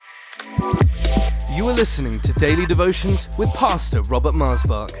You are listening to Daily Devotions with Pastor Robert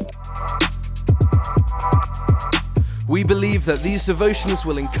Marsbach. We believe that these devotions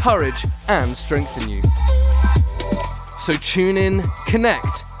will encourage and strengthen you. So tune in,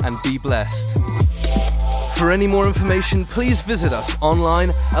 connect, and be blessed. For any more information, please visit us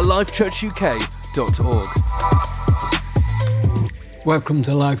online at lifechurchuk.org. Welcome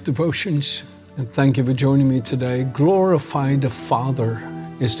to Life Devotions, and thank you for joining me today. Glorify the Father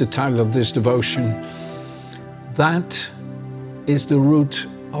is the title of this devotion. That is the root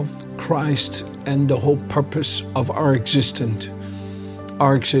of Christ and the whole purpose of our existence.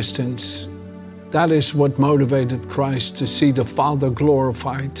 That is what motivated Christ to see the Father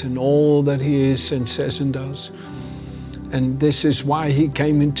glorified in all that He is and says and does. And this is why He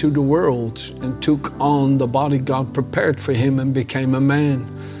came into the world and took on the body God prepared for Him and became a man,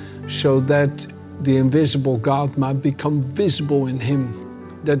 so that the invisible God might become visible in Him,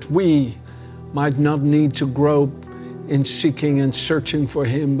 that we might not need to grope in seeking and searching for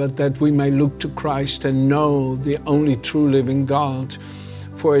Him, but that we may look to Christ and know the only true living God.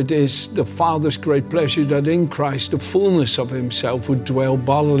 For it is the Father's great pleasure that in Christ the fullness of Himself would dwell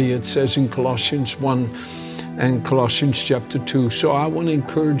bodily, it says in Colossians 1 and Colossians chapter 2. So I want to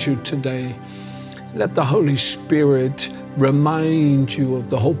encourage you today, let the Holy Spirit remind you of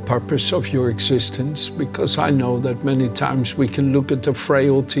the whole purpose of your existence, because I know that many times we can look at the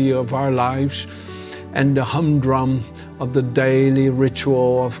frailty of our lives and the humdrum of the daily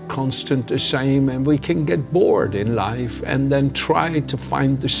ritual of constant the same, and we can get bored in life and then try to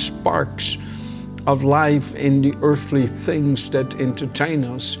find the sparks of life in the earthly things that entertain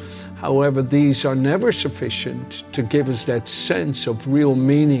us. However, these are never sufficient to give us that sense of real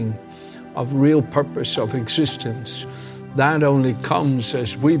meaning, of real purpose of existence. That only comes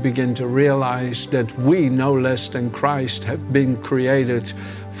as we begin to realize that we, no less than Christ, have been created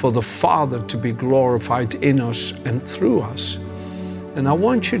for the Father to be glorified in us and through us. And I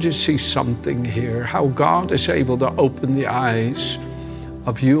want you to see something here, how God is able to open the eyes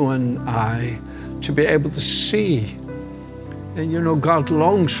of you and I to be able to see. And you know, God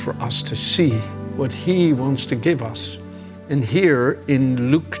longs for us to see what He wants to give us. And here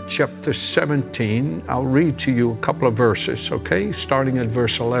in Luke chapter 17, I'll read to you a couple of verses, okay? Starting at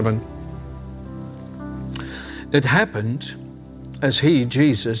verse 11. It happened as He,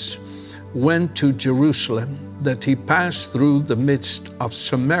 Jesus, went to Jerusalem, that He passed through the midst of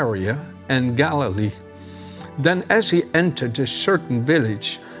Samaria and Galilee. Then as He entered a certain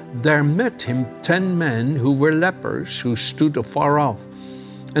village, there met Him 10 men who were lepers, who stood afar off.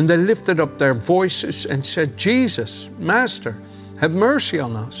 And they lifted up their voices and said, Jesus, Master, have mercy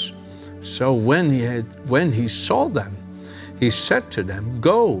on us. So when he saw them, He said to them,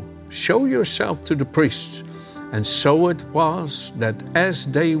 Go, show yourself to the priests. And so it was that as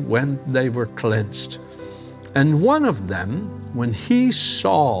they went, they were cleansed. And one of them, when he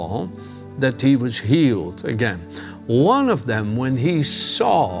saw that he was healed, one of them, when he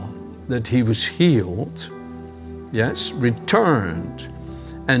saw that he was healed, returned,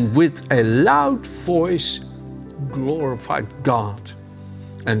 and with a loud voice glorified God,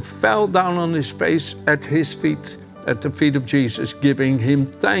 and fell down on his face at His feet, at the feet of Jesus, giving Him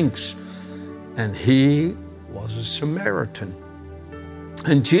thanks. And he was a Samaritan.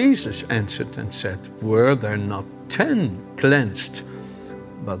 And Jesus answered and said, Were there not 10 cleansed?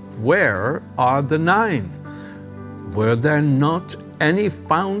 But where are the 9? Were there not any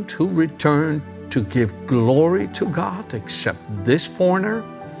found who returned to give glory to God, except this foreigner?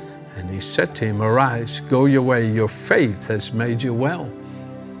 And He said to him, Arise, go your way, your faith has made you well.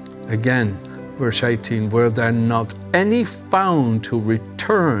 Again, verse 18, were there not any found who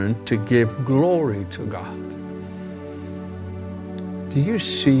returned to give glory to God? Do you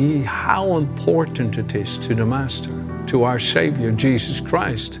see how important it is to the Master, to our Savior, Jesus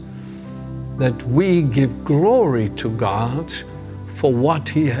Christ, that we give glory to God for what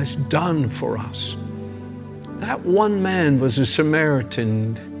He has done for us? That one man was a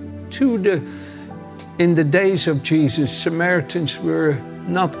Samaritan. In the days of Jesus, Samaritans were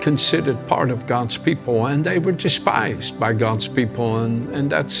not considered part of God's people, and they were despised by God's people, and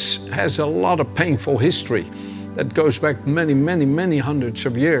that has a lot of painful history that goes back many hundreds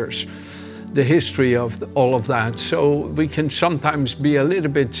of years, the history of all of that. So we can sometimes be a little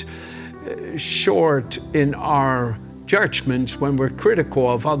bit short in our judgments when we're critical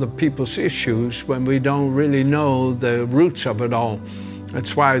of other people's issues, when we don't really know the roots of it all.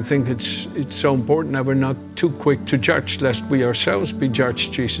 That's why I think it's so important that we're not too quick to judge, lest we ourselves be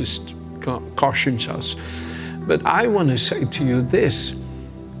judged. Jesus cautions us. But I want to say to you this.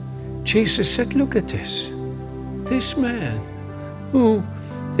 Jesus said, look at this. This man who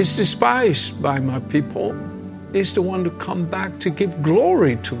is despised by my people is the one to come back to give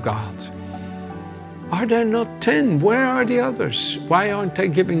glory to God. Are there not 10? Where are the others? Why aren't they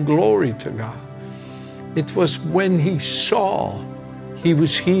giving glory to God? It was when he saw he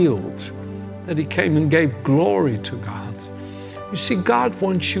was healed that he came and gave glory to God. You see, God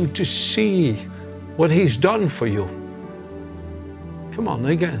wants you to see what he's done for you. Come on,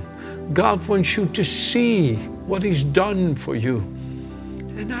 again. God wants you to see what he's done for you.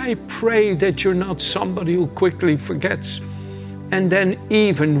 And I pray that you're not somebody who quickly forgets and then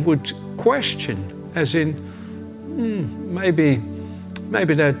even would question, as in, maybe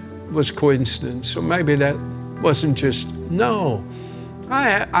that was coincidence, or maybe that wasn't just, no.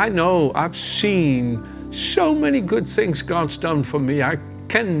 I know, I've seen so many good things God's done for me. I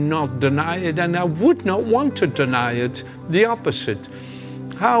cannot deny it, and I would not want to deny it. The opposite.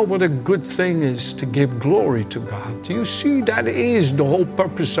 What a good thing is to give glory to God. You see, that is the whole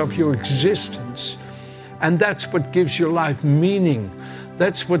purpose of your existence. And that's what gives your life meaning.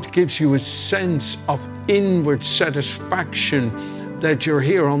 That's what gives you a sense of inward satisfaction that you're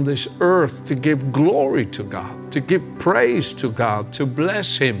here on this earth to give glory to God, to give praise to God, to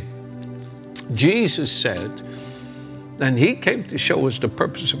bless him. Jesus said, and he came to show us the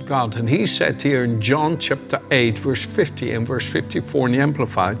purpose of God. And he said here in John chapter 8, verse 50 and verse 54 in the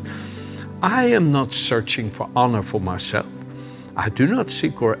Amplified, I am not searching for honor for myself. I do not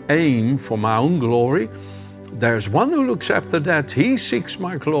seek or aim for my own glory. There's one who looks after that. He seeks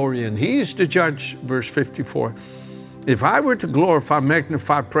my glory, and he is the judge. Verse 54. If I were to glorify,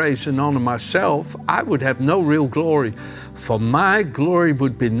 magnify, praise, and honor myself, I would have no real glory. For my glory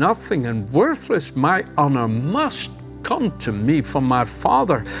would be nothing and worthless. My honor must come to me from my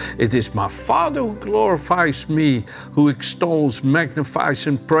Father. It is my Father who glorifies me, who extols, magnifies,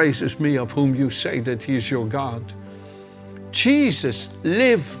 and praises me, of whom you say that he is your God. Jesus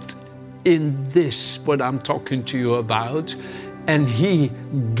lived in this, what I'm talking to you about, and he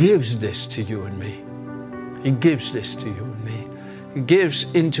gives this to you and me. He gives this to you and me. He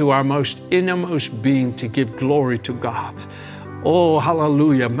gives into our most innermost being to give glory to God. Oh,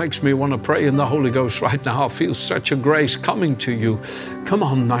 hallelujah. Makes me want to pray in the Holy Ghost right now. I feel such a grace coming to you. Come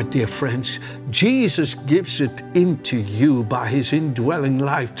on, my dear friends. Jesus gives it into you by his indwelling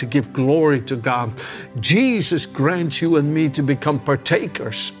life to give glory to God. Jesus grants you and me to become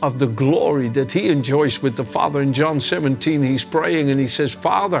partakers of the glory that he enjoys with the Father. In John 17, he's praying and he says,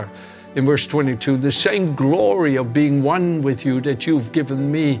 Father, in verse 22, the same glory of being one with you that you've given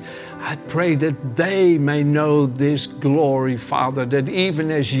me, I pray that they may know this glory, Father, that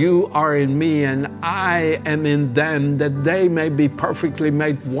even as you are in me and I am in them, that they may be perfectly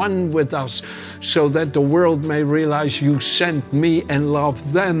made one with us, so that the world may realize you sent me and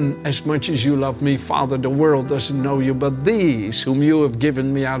love them as much as you love me. Father, the world doesn't know you, but these whom you have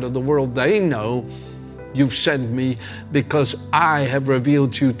given me out of the world, they know you've sent me, because I have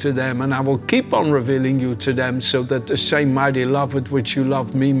revealed you to them, and I will keep on revealing you to them, so that the same mighty love with which you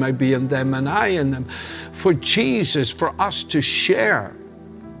love me may be in them and I in them. For Jesus, for us to share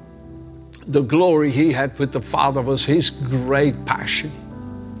the glory he had with the Father, was his great passion.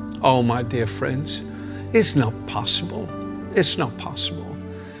 Oh, my dear friends, it's not possible. It's not possible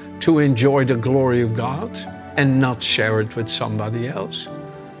to enjoy the glory of God and not share it with somebody else.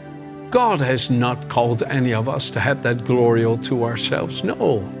 God has not called any of us to have that glory all to ourselves.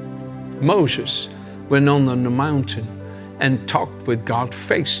 No. Moses went on the mountain and talked with God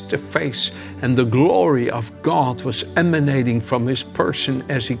face to face, and the glory of God was emanating from his person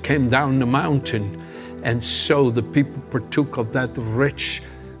as he came down the mountain. And so the people partook of that rich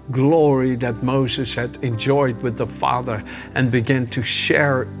glory that Moses had enjoyed with the Father and began to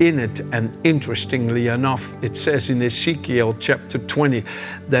share in it. And interestingly enough, it says in Ezekiel chapter 20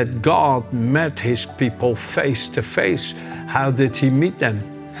 that God met his people face to face. How did he meet them?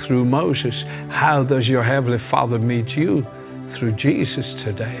 Through Moses. How does your Heavenly Father meet you? Through Jesus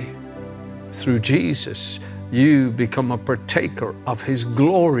today. Through Jesus. You become a partaker of his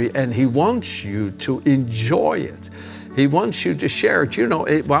glory, and he wants you to enjoy it. He wants you to share it. You know,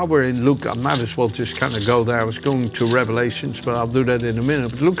 while we're in Luke, I might as well just kind of go there. I was going to Revelations, but I'll do that in a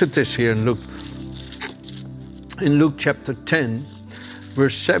minute. But look at this here in Luke. In Luke chapter 10,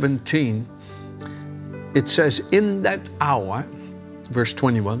 verse 17, it says, in that hour, verse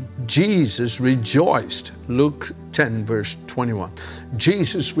 21, Jesus rejoiced. Luke 10, verse 21.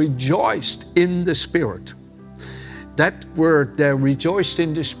 Jesus rejoiced in the Spirit. That word there, rejoiced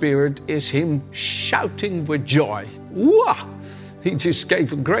in the Spirit, is him shouting with joy. Wah! He just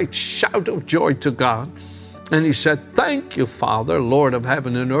gave a great shout of joy to God. And he said, thank you, Father, Lord of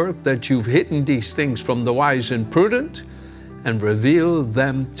heaven and earth, that you've hidden these things from the wise and prudent and reveal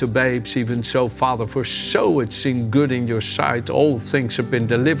them to babes. Even so, Father, for so it seemed good in your sight. All things have been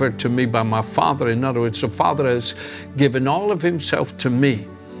delivered to me by my Father. In other words, the Father has given all of himself to me.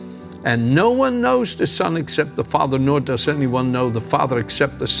 And no one knows the Son except the Father, nor does anyone know the Father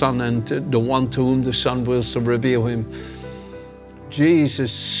except the Son and the one to whom the Son wills to reveal him.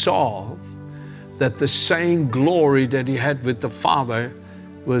 Jesus saw that the same glory that he had with the Father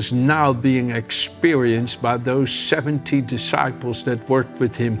was now being experienced by those 70 disciples that worked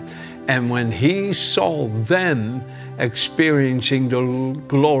with him. And when he saw them experiencing the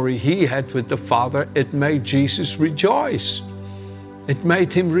glory he had with the Father, it made Jesus rejoice. It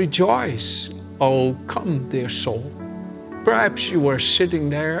made him rejoice. Oh, come, dear soul. Perhaps you are sitting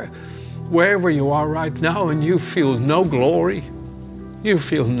there, wherever you are right now, and you feel no glory. You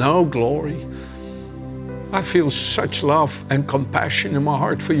feel no glory. I feel such love and compassion in my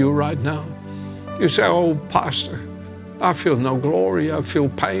heart for you right now. You say, oh, Pastor, I feel no glory. I feel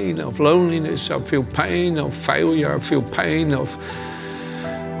pain of loneliness. I feel pain of failure. I feel pain of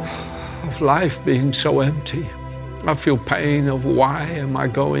life being so empty. I feel pain of why am I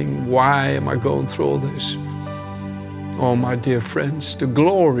going through all this? Oh, my dear friends, the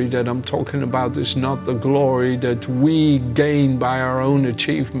glory that I'm talking about is not the glory that we gain by our own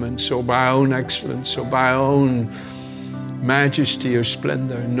achievements or by our own excellence or by our own majesty or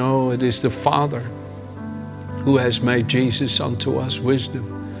splendor. No, it is the Father who has made Jesus unto us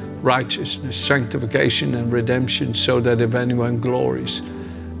wisdom, righteousness, sanctification, and redemption, so that if anyone glories,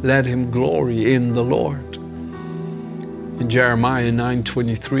 let him glory in the Lord. In Jeremiah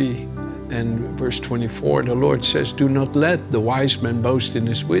 9:23, and verse 24, the Lord says, do not let the wise man boast in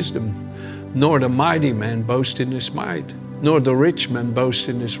his wisdom, nor the mighty man boast in his might, nor the rich man boast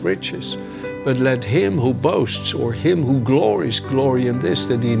in his riches. But let him who boasts, or him who glories, glory in this,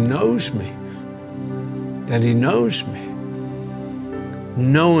 that he knows me. That he knows me.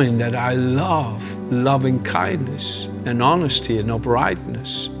 Knowing that I love loving kindness and honesty and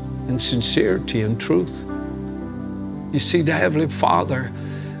uprightness and sincerity and truth. You see, the Heavenly Father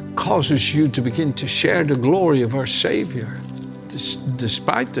causes you to begin to share the glory of our Savior,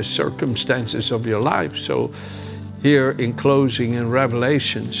 despite the circumstances of your life. So here in closing, in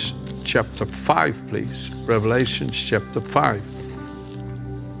Revelations chapter 5, please. Revelations chapter 5,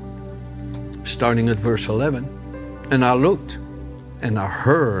 starting at verse 11. And I looked, and I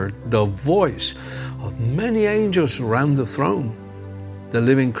heard the voice of many angels around the throne, the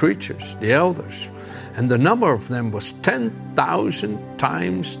living creatures, the elders. And the number of them was 10,000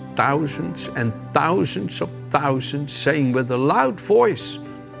 times thousands and thousands of thousands, saying with a loud voice,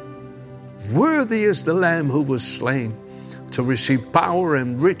 worthy is the Lamb who was slain to receive power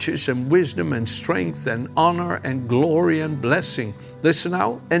and riches and wisdom and strength and honor and glory and blessing. Listen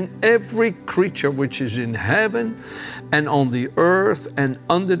now, and every creature which is in heaven and on the earth and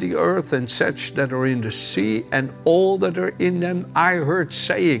under the earth and such that are in the sea and all that are in them, I heard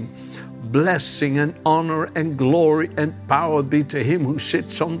saying, blessing and honor and glory and power be to him who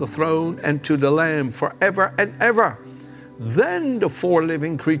sits on the throne and to the Lamb forever and ever. Then the 4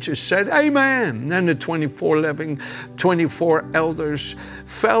 living creatures said, Amen. Then the 24 elders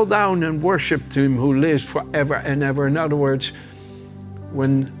fell down and worshiped him who lives forever and ever. In other words,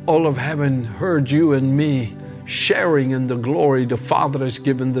 when all of heaven heard you and me sharing in the glory the Father has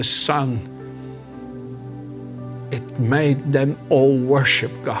given the Son, it made them all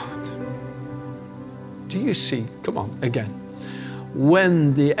worship God. Do you see? Come on, again.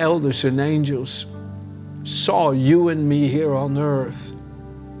 When the elders and angels saw you and me here on earth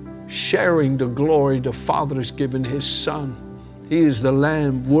sharing the glory the Father has given his Son, he is the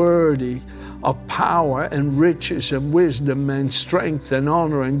Lamb worthy of power and riches and wisdom and strength and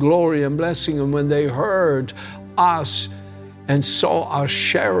honor and glory and blessing. And when they heard us and saw us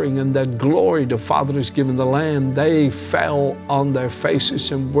sharing in that glory the Father has given the Lamb, they fell on their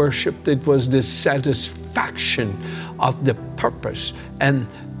faces and worshiped. It was the satisfaction of the purpose and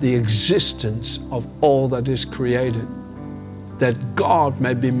the existence of all that is created, that God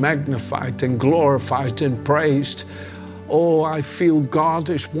may be magnified and glorified and praised. Oh, I feel God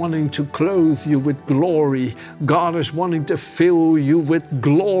is wanting to clothe you with glory. God is wanting to fill you with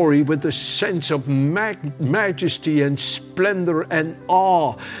glory, with a sense of majesty and splendor and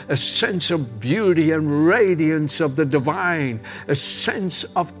awe, a sense of beauty and radiance of the divine, a sense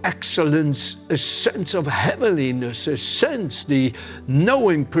of excellence, a sense of heavenliness, a sense, the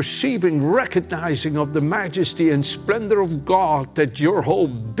knowing, perceiving, recognizing of the majesty and splendor of God, that your whole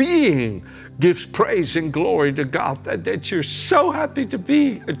being gives praise and glory to God, that you're so happy to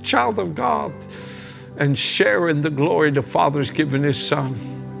be a child of God and share in the glory the Father's given his Son.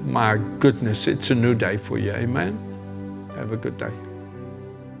 My goodness, it's a new day for you. Amen? Have a good day.